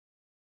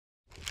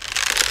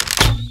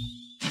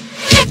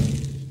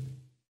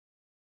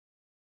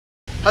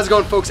How's it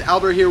going, folks?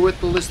 Albert here with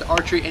Ballista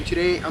Archery, and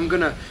today I'm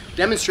gonna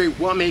demonstrate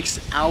what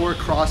makes our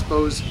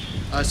crossbows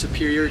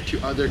superior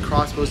to other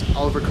crossbows.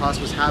 All of our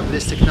crossbows have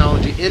this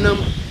technology in them,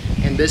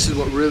 and this is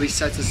what really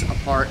sets us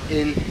apart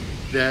in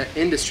the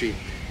industry.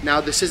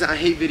 Now, this isn't a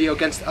hate video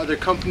against other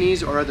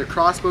companies or other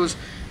crossbows.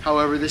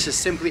 However, this is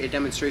simply a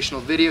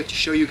demonstrational video to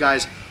show you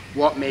guys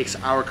what makes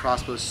our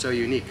crossbows so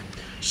unique.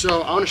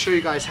 So I want to show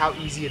you guys how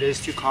easy it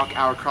is to cock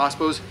our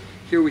crossbows.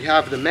 Here we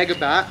have the Mega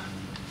Bat.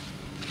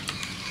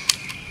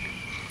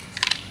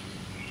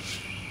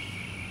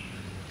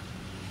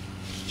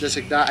 Just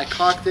like that, I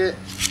cocked it.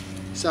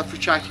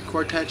 Self-retracting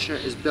core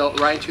tensioner is built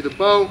right into the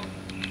bow.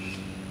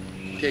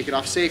 Take it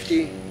off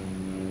safety.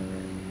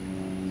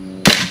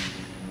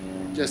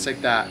 Just like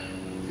that.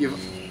 You've,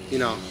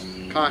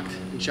 cocked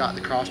and shot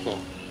the crossbow.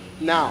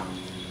 Now,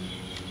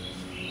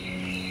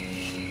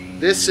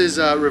 this is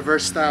a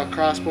reverse style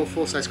crossbow,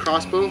 full-size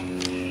crossbow,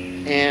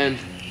 and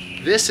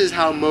this is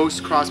how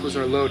most crossbows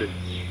are loaded.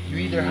 You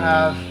either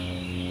have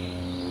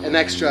an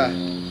extra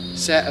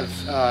set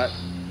of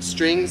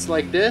strings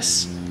like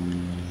this,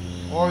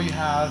 or you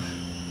have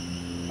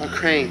a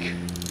crank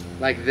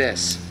like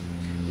this.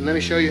 And let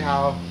me show you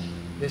how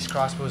this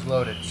crossbow is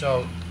loaded.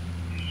 So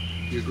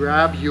you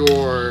grab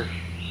your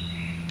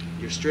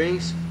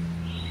strings,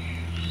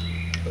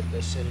 put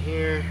this in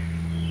here.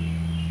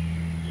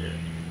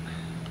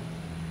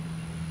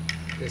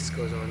 This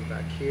goes on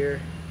back here.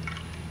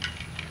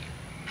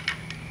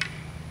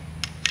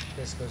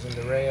 This goes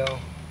in the rail.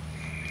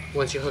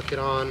 Once you hook it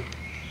on,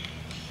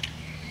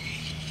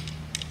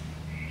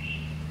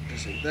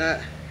 just like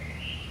that,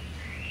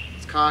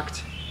 it's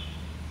cocked,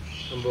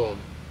 and boom.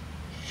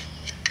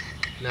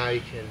 Now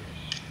you can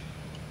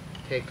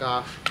take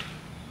off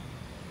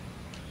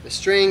the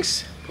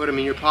strings, put them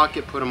in your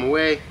pocket, put them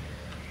away,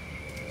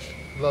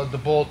 load the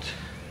bolt,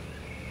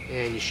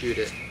 and you shoot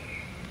it.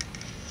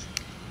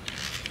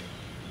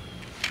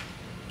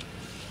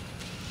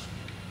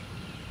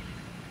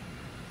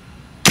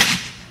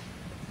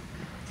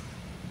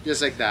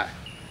 Just like that.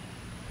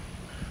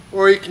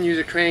 Or you can use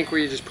a crank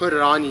where you just put it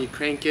on and you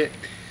crank it.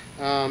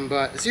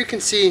 But as you can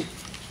see,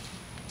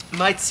 it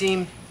might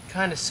seem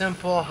kind of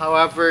simple.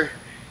 However,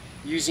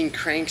 using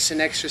cranks and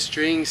extra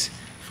strings,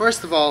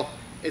 first of all,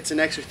 it's an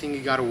extra thing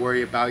you got to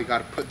worry about. You got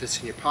to put this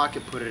in your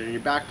pocket, put it in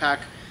your backpack,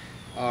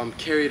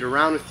 carry it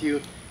around with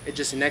you. It's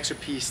just an extra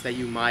piece that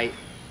you might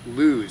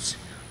lose.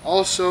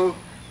 Also,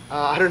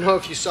 I don't know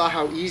if you saw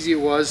how easy it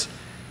was,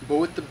 but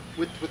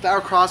with our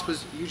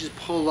crossbows, you just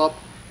pull up,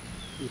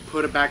 you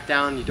put it back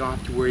down, you don't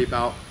have to worry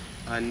about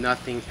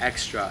nothing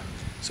extra.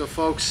 So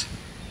folks,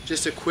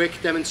 just a quick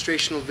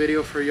demonstrational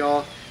video for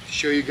y'all to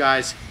show you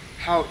guys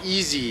how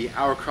easy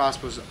our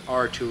crossbows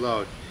are to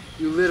load.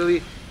 You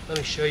literally, let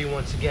me show you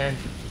once again,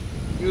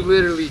 you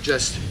literally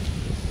just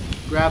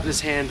grab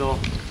this handle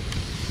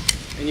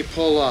and you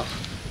pull up,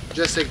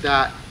 just like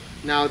that.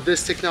 Now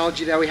this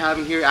technology that we have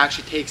in here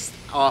actually takes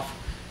off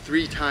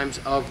 3 times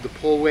of the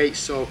pull weight,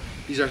 so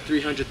these are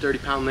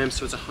 330-pound limbs,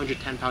 so it's a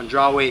 110-pound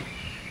draw weight.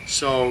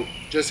 So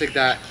just like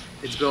that,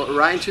 it's built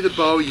right into the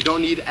bow. You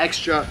don't need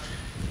extra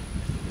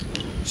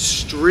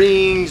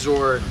strings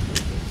or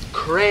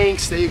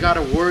cranks that you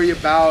gotta worry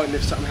about, and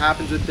if something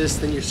happens with this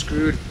then you're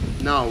screwed.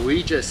 No,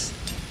 we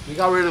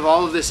got rid of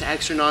all of this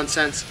extra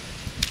nonsense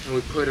and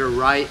we put it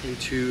right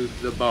into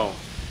the bow.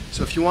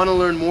 So if you want to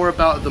learn more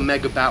about the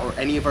Mega Bat or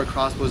any of our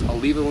crossbows, I'll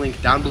leave a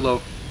link down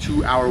below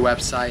to our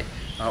website,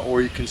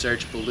 or you can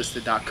search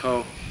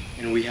ballista.co.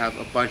 and we have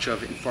a bunch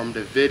of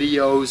informative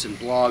videos and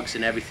blogs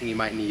and everything you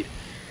might need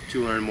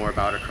to learn more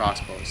about our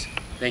crossbows.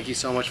 Thank you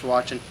so much for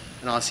watching,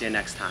 and I'll see you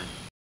next time.